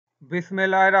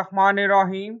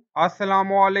Bismillahirrahmanirrahim.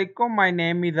 Assalamu alaikum. My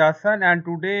name is Hassan and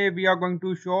today we are going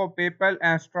to show PayPal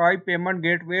and Stripe payment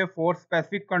gateway for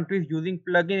specific countries using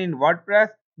plugin in WordPress.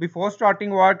 Before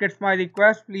starting work, it's my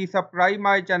request, please subscribe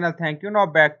my channel. Thank you. Now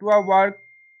back to our work.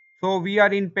 So we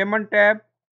are in payment tab.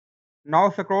 Now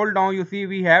scroll down, you see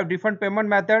we have different payment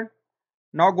method.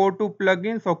 Now go to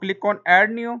plugin. So click on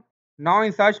add new. Now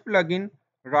in search plugin,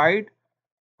 write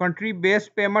country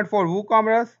based payment for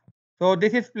WooCommerce. So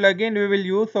this is plugin we will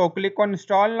use. So click on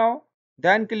install now.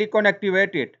 Then click on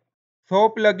activate it. So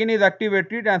plugin is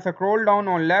activated and scroll down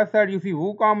on left side you see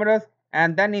WooCommerce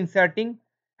and then in setting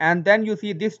and then you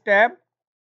see this tab.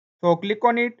 So click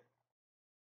on it.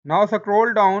 Now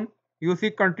scroll down you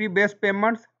see country based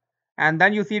payments and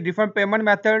then you see different payment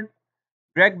method.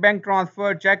 Direct bank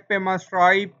transfer, check payment,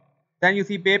 Stripe. Then you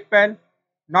see PayPal.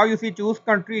 Now you see choose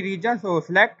country region. So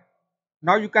select.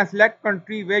 Now you can select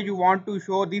country where you want to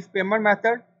show this payment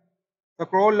method.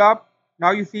 Scroll up.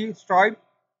 Now you see Stripe.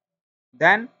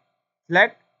 Then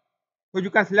select. So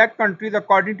you can select countries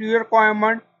according to your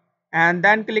requirement and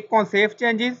then click on save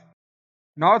changes.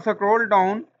 Now scroll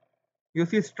down. You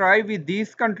see Stripe with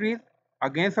these countries.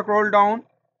 Again scroll down.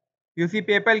 You see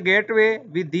PayPal gateway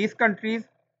with these countries.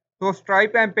 So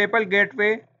Stripe and PayPal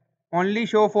gateway only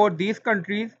show for these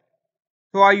countries.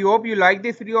 So I hope you like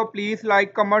this video. Please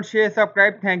like, comment, share,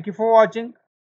 subscribe. Thank you for watching.